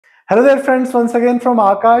Hello there friends, once again from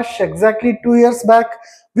Akash. Exactly 2 years back,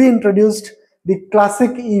 we introduced the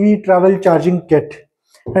classic EV travel charging kit.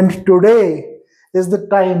 And today is the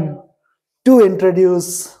time to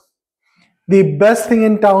introduce the best thing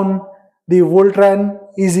in town, the Voltran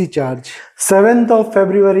Easy Charge. 7th of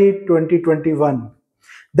February 2021.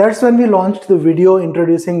 That's when we launched the video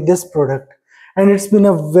introducing this product. And it's been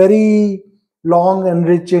a very long,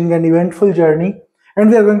 enriching, and eventful journey. And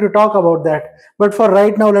we are going to talk about that. But for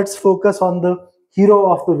right now, let's focus on the hero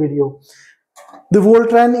of the video, the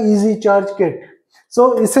Voltran Easy Charge Kit.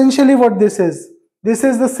 So essentially what this is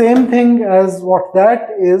the same thing as what that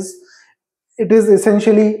is. It is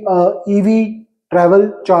essentially a EV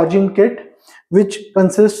travel charging kit, which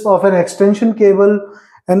consists of an extension cable,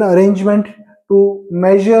 an arrangement to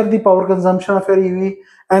measure the power consumption of your EV,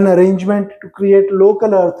 an arrangement to create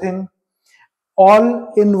local earthing,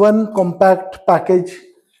 all in one compact package,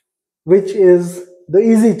 which is the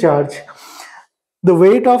Easy Charge. The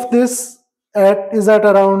weight of this is at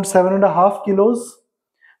around 7.5 kilos.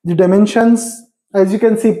 The dimensions, as you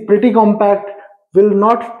can see, pretty compact, will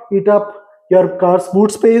not eat up your car's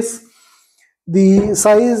boot space. The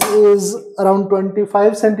size is around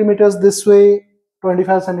 25 centimeters this way,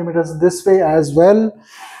 25 centimeters this way as well,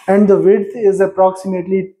 and the width is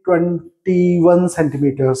approximately 21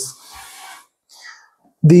 centimeters.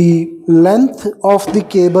 The length of the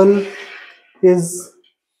cable is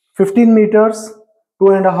 15 meters,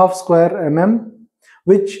 2.5 square mm,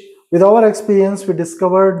 which with our experience we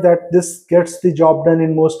discovered that this gets the job done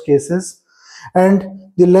in most cases.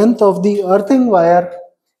 And the length of the earthing wire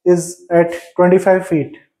is at 25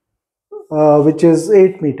 feet, which is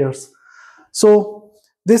 8 meters. So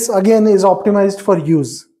this again is optimized for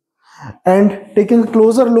use. And taking a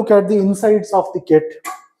closer look at the insides of the kit,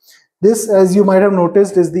 this, as you might have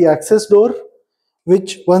noticed, is the access door,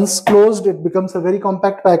 which once closed it becomes a very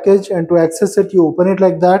compact package, and to access it you open it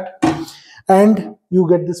like that, and you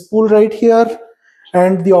get this spool right here.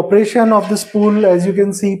 And the operation of the spool, as you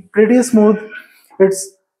can see, pretty smooth.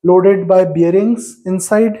 It's loaded by bearings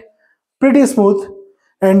inside, pretty smooth,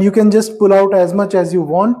 and you can just pull out as much as you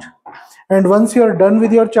want. And once you are done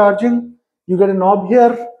with your charging, you get a knob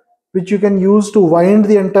here which you can use to wind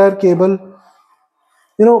the entire cable.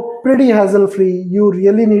 Pretty hassle free. You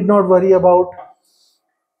really need not worry about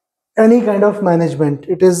any kind of management.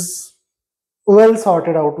 It is well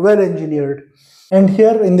sorted out, well engineered. And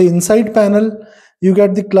here in the inside panel, you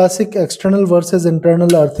get the classic external versus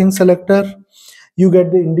internal earthing selector. You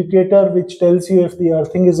get the indicator which tells you if the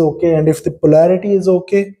earthing is okay and if the polarity is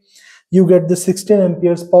okay. You get the 16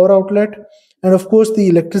 amperes power outlet, and of course the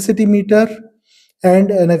electricity meter,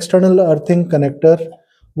 and an external earthing connector,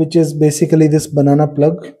 which is basically this banana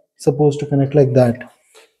plug supposed to connect like that.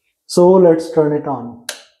 So let's turn it on.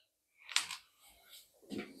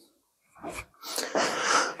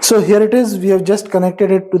 So here it is. We have just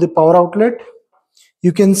connected it to the power outlet.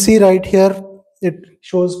 You can see right here, it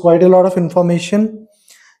shows quite a lot of information.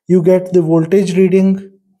 You get the voltage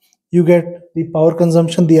reading, you get the power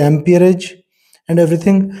consumption, the amperage and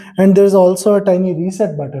everything. And there's also a tiny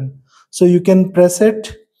reset button. So you can press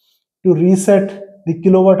it to reset the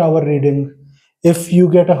kilowatt hour reading. If you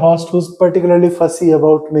get a host who's particularly fussy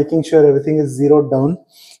about making sure everything is zeroed down,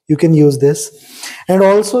 you can use this. And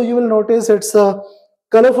also you will notice it's a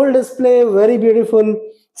colorful display, very beautiful,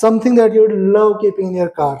 something that you would love keeping in your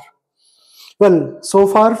car. Well, so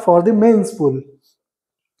far for the main spool.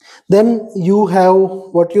 Then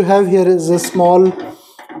what you have here is a small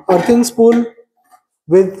earthing spool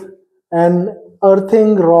with an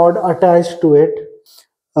earthing rod attached to it.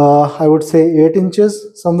 I would say 8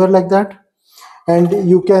 inches, somewhere like that. And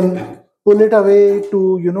you can pull it away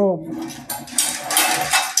to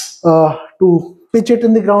pitch it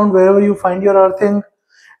in the ground wherever you find your earthing.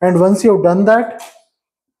 And once you've done that,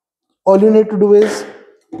 all you need to do is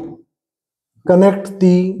connect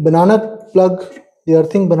the banana plug, the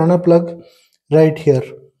earthing banana plug right here.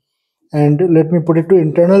 And let me put it to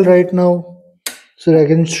internal right now so that I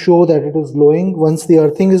can show that it is glowing. Once the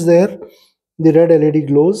earthing is there, the red LED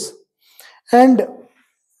glows. And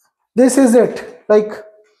this is it, like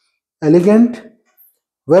elegant,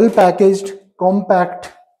 well packaged,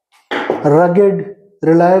 compact, rugged,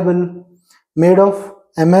 reliable, made of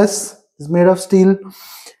MS, is made of steel,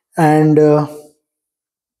 and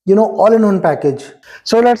all in one package.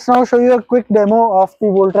 So let's now show you a quick demo of the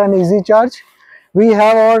Voltran Easy Charge. We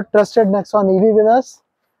have our trusted Nexon EV with us,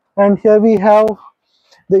 and here we have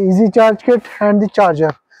the Easy Charge kit and the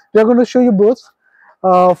charger. We are going to show you both.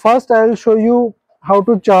 First I will show you how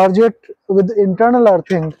to charge it with internal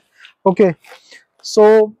earthing. Okay,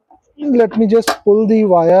 so let me just pull the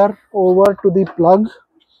wire over to the plug,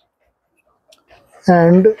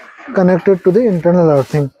 and connect it to the internal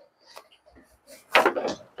earthing.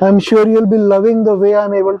 I'm sure you'll be loving the way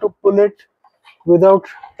I'm able to pull it without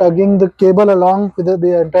tugging the cable along with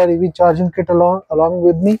the entire EV charging kit along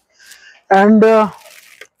with me. And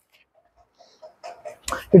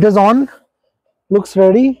it is on, looks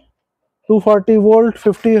ready. 240 volt,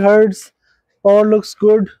 50 hertz, power looks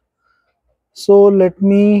good. So let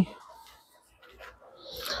me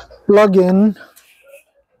plug in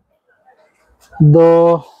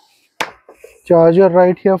the charger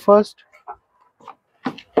right here first,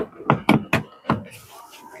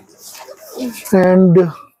 and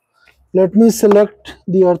let me select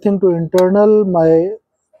the earthing to internal. My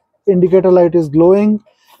indicator light is glowing,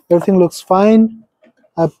 everything looks fine.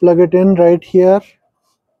 I plug it in right here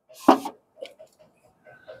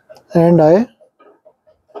and I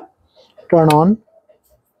turn on,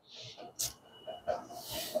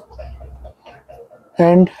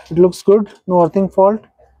 and it looks good, no earthing fault.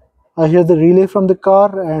 I hear the relay from the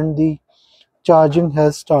car and the charging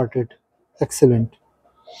has started. Excellent.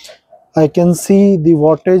 I can see the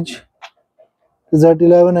wattage is at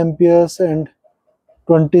 11 amperes and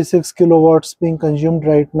 26 kilowatts being consumed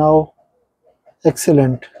right now.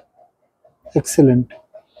 Excellent, excellent.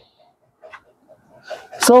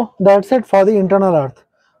 So that's it for the internal earth.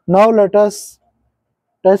 Now let us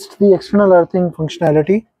test the external earthing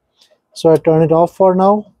functionality. So I turn it off for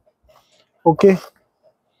now. Okay,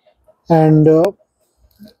 and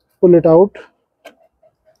pull it out,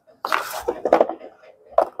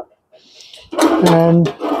 and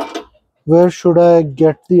where should I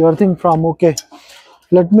get the earthing from? Okay,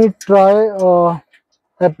 let me try a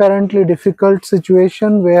apparently difficult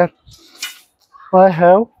situation where I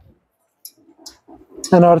have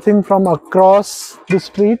an earthing from across the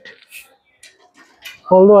street,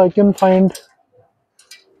 although I can find,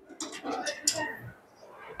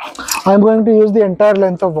 I'm going to use the entire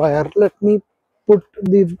length of wire. Let me put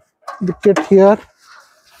the kit here,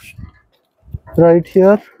 right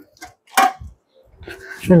here,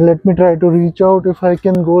 and let me try to reach out if I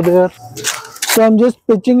can go there. So I'm just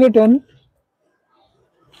pitching it in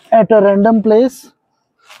at a random place.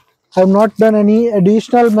 I've not done any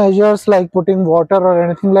additional measures like putting water or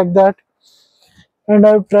anything like that, and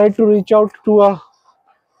I've tried to reach out to a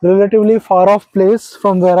relatively far off place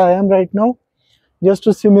from where I am right now, just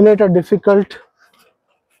to simulate a difficult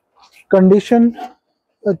condition,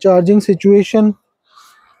 a charging situation.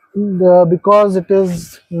 Because it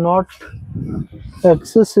is not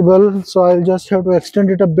accessible, so I'll just have to extend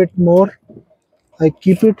it a bit more. I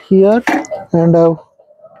keep it here and I've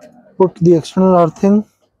put the external earthing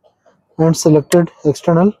and selected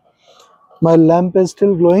external. My lamp is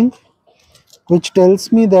still glowing, which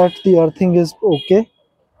tells me that the earthing is okay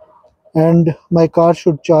and my car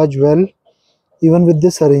should charge well even with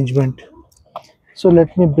this arrangement. So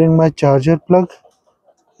let me bring my charger plug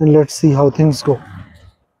and let's see how things go.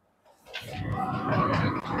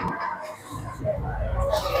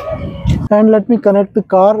 And let me connect the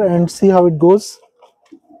car and see how it goes,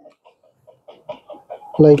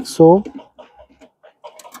 like so.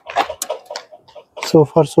 So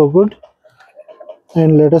far so good,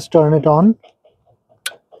 and let us turn it on.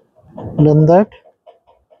 Done that,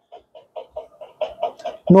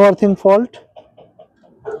 no earthing fault,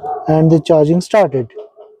 and the charging started,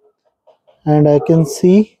 and I can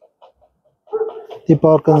see the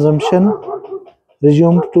power consumption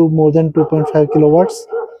resumed to more than 2.5 kilowatts,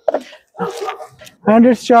 and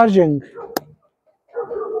it's charging.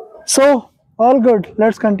 So all good.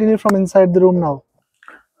 Let's continue from inside the room now.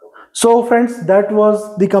 So friends, that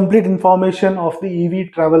was the complete information of the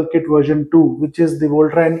EV Travel Kit version 2, which is the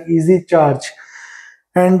Voltran Easy Charge.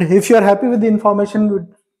 And if you are happy with the information,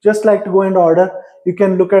 would just like to go and order, you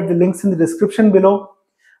can look at the links in the description below.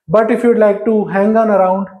 But if you'd like to hang on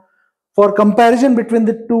around for comparison between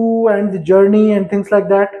the two and the journey and things like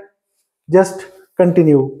that, just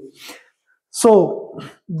continue. So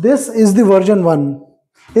this is the version 1.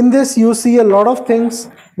 In this you see a lot of things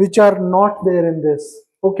which are not there in this.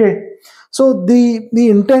 Okay, so the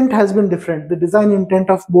intent has been different. The design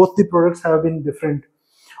intent of both the products have been different.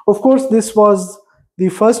 Of course, this was the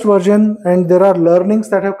first version and there are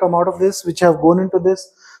learnings that have come out of this which have gone into this.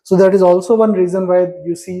 So that is also one reason why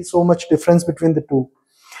you see so much difference between the two.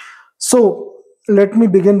 So let me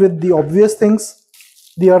begin with the obvious things.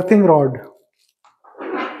 The earthing rod,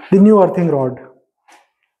 the new earthing rod,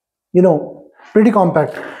 pretty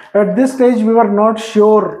compact. At this stage we were not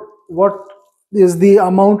sure what is the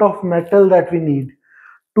amount of metal that we need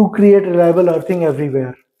to create reliable earthing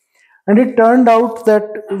everywhere, and it turned out that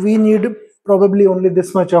we need probably only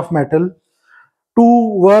this much of metal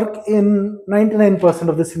to work in 99%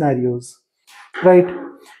 of the scenarios. right?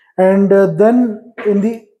 And then in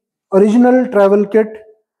the original travel kit,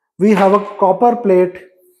 we have a copper plate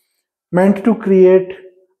meant to create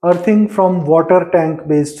earthing from water tank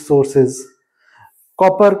based sources.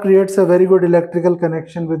 Copper creates a very good electrical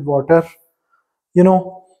connection with water, you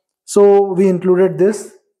know. So we included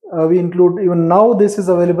this. We include, even now this is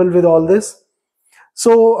available with all this.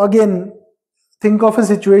 So again, think of a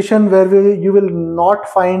situation where you will not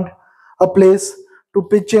find a place to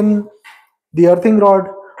pitch in the earthing rod,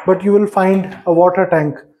 but you will find a water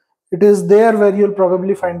tank. It is there where you'll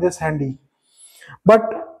probably find this handy. But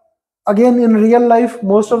again, in real life,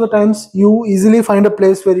 most of the times you easily find a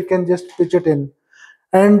place where you can just pitch it in.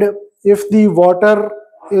 And if the water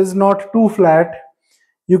is not too flat,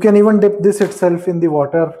 you can even dip this itself in the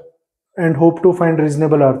water and hope to find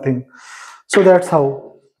reasonable earthing. So that's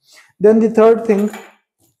how. Then the third thing,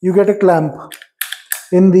 you get a clamp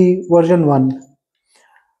in the version 1.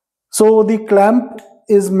 So the clamp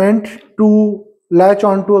is meant to latch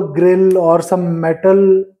onto a grill or some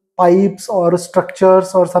metal pipes or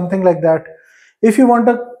structures or something like that. If you want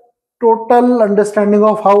a total understanding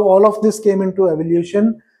of how all of this came into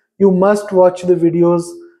evolution, you must watch the videos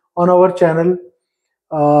on our channel.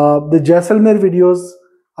 The Jaisalmer videos,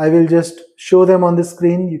 I will just show them on the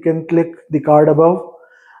screen. You can click the card above,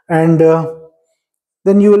 and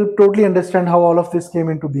then you will totally understand how all of this came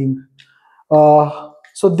into being.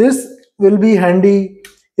 So this will be handy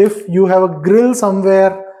if you have a grill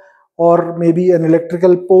somewhere, or maybe an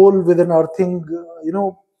electrical pole with an earthing,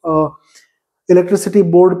 electricity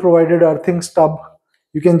board provided earthing stub.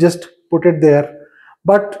 You can just put it there.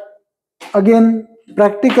 But again,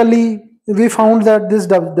 practically, we found that this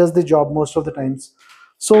does the job most of the times.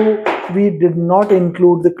 So we did not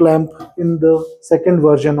include the clamp in the second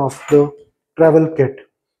version of the travel kit.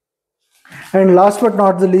 And last but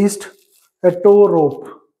not the least, a tow rope.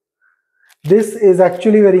 This is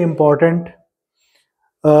actually very important,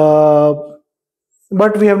 uh,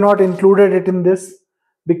 but we have not included it in this,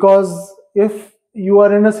 because if you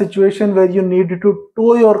are in a situation where you need to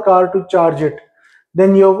tow your car to charge it,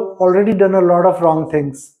 then you've already done a lot of wrong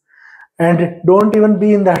things, and don't even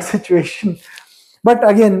be in that situation. But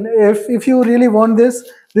again, if you really want this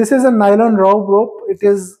is a nylon rope. It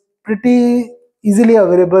is pretty easily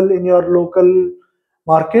available in your local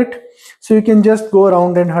market, so you can just go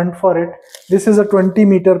around and hunt for it. This is a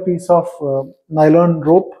 20-meter piece of nylon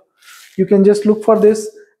rope. You can just look for this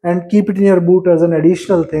and keep it in your boot as an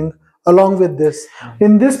additional thing along with this.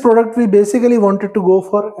 In this product, we basically wanted to go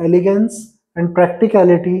for elegance and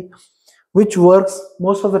practicality, which works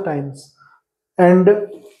most of the times. And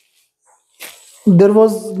there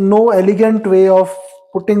was no elegant way of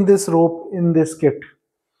putting this rope in this kit,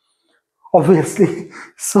 obviously.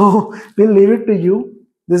 So we'll leave it to you.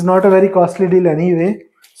 This is not a very costly deal anyway,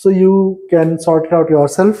 so you can sort it out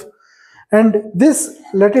yourself. And this,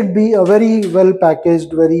 let it be a very well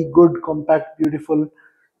packaged, very good, compact, beautiful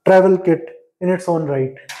travel kit in its own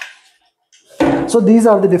right. So these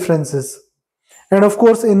are the differences. And of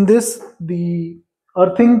course, in this, the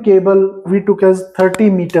earthing cable we took as 30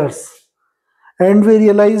 meters. And we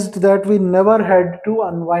realized that we never had to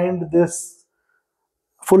unwind this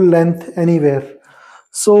full length anywhere.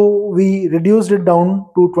 So we reduced it down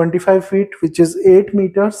to 25 feet, which is 8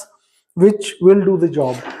 meters, which will do the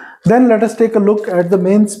job. Then let us take a look at the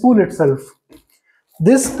main spool itself.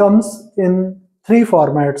 This comes in 3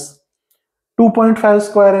 formats: 2.5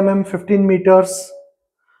 square mm 15 meters,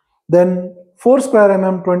 then 4 square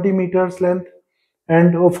mm 20 meters length,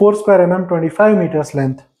 and 4 square mm 25 meters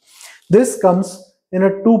length. This comes in a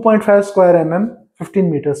 2.5 square mm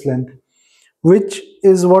 15 meters length, which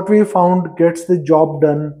is what we found gets the job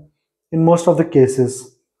done in most of the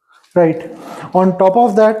cases, right? On top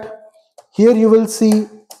of that, here you will see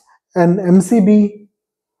an MCB,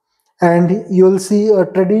 and you will see a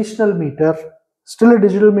traditional meter, still a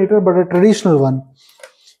digital meter, but a traditional one.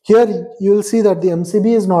 Here you will see that the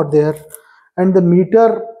MCB is not there, and the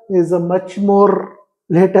meter is a much more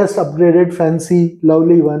latest, upgraded, fancy,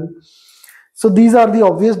 lovely one. So these are the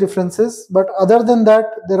obvious differences, but other than that,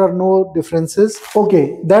 there are no differences.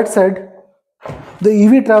 Okay, that said, the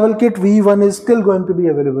EV travel kit V1 is still going to be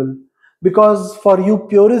available, because for you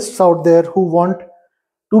purists out there who want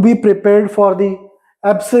to be prepared for the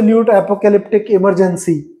absolute apocalyptic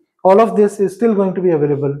emergency, all of this is still going to be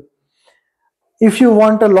available. If you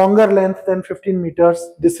want a longer length than 15 meters,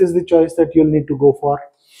 this is the choice that you'll need to go for.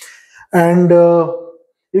 And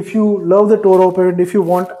if you love the tow rope, and if you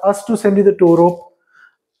want us to send you the tow rope,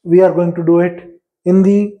 we are going to do it in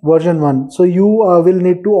the version 1. So you will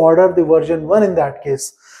need to order the version 1 in that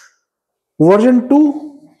case. Version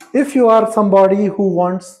 2, if you are somebody who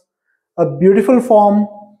wants a beautiful form,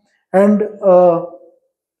 and a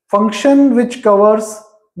function which covers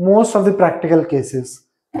most of the practical cases.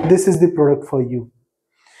 This is the product for you.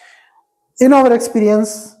 In our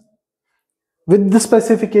experience, with the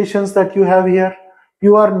specifications that you have here,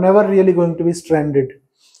 you are never really going to be stranded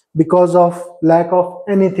because of lack of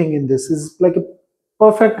anything in this. Is like a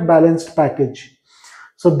perfect balanced package.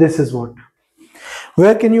 So this is what.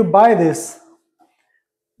 Where can you buy this?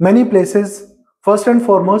 Many places. First and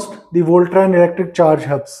foremost, the Voltran electric charge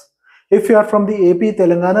hubs. If you are from the AP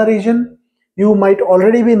Telangana region, you might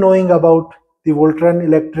already be knowing about the Voltran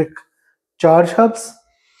electric charge hubs.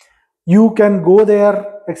 You can go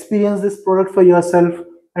there, experience this product for yourself,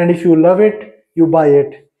 and if you love it, you buy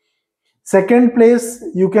it. Second place,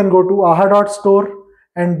 you can go to Aha.store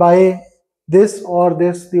and buy this or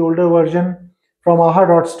this, the older version from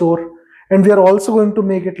Aha.store. And we are also going to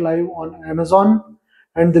make it live on Amazon.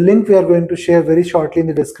 And the link we are going to share very shortly in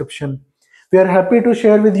the description. We are happy to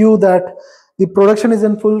share with you that the production is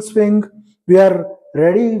in full swing. We are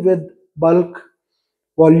ready with bulk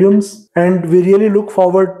volumes, and we really look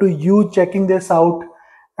forward to you checking this out,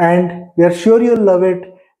 and we are sure you'll love it,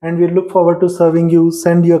 and we look forward to serving you,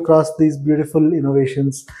 send you across these beautiful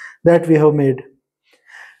innovations that we have made.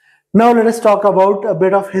 Now let us talk about a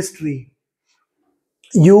bit of history.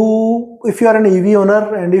 You, if you are an EV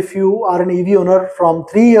owner, and if you are an EV owner from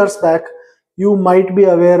 3 years back, you might be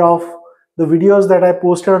aware of the videos that I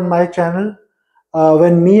posted on my channel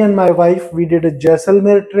when me and my wife, we did a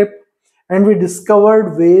Jaisalmer trip, and we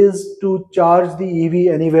discovered ways to charge the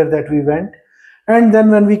EV anywhere that we went. And then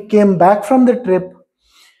when we came back from the trip,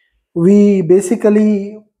 we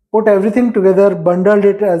basically put everything together, bundled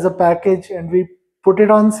it as a package, and we put it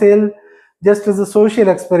on sale just as a social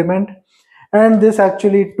experiment. And this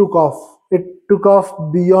actually took off. It took off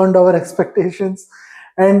beyond our expectations.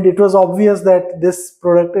 And it was obvious that this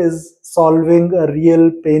product is solving a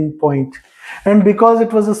real pain point. And because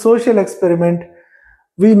it was a social experiment,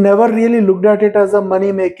 we never really looked at it as a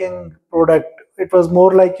money making product. It was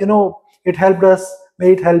more like, it helped us,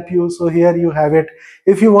 may it help you, so here you have it.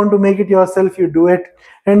 If you want to make it yourself, you do it.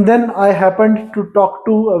 And then I happened to talk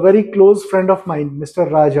to a very close friend of mine,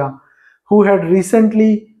 Mr. Raja, who had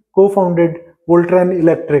recently co-founded Voltran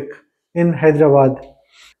Electric in Hyderabad.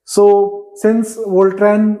 So since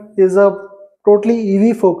Voltran is a totally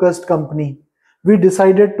EV focused company, we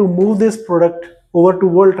decided to move this product over to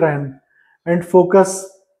Voltran and focus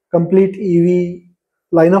complete EV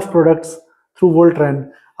line of products through Voltran.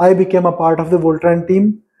 I became a part of the Voltran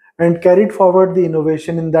team and carried forward the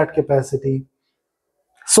innovation in that capacity.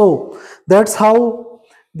 So that's how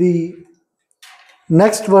the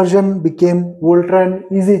next version became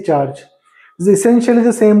Voltran Easy Charge. It's essentially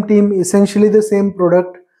the same team, essentially the same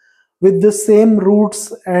product, with the same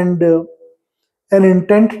roots and an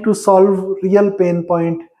intent to solve real pain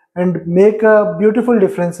point and make a beautiful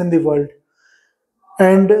difference in the world.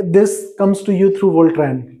 And this comes to you through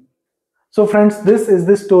Voltran. So friends, this is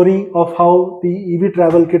the story of how the EV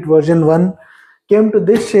Travel Kit version 1 came to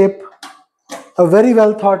this shape, a very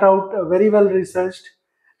well thought out, a very well researched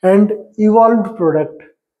and evolved product,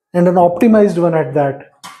 and an optimized one at that,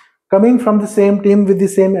 coming from the same team with the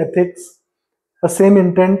same ethics, a same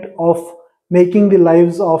intent of making the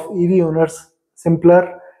lives of EV owners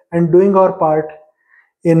simpler and doing our part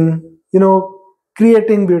in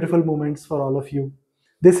creating beautiful moments for all of you.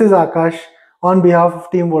 This is Akash on behalf of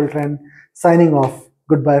Team Voltran signing off.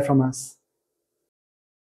 Goodbye from us.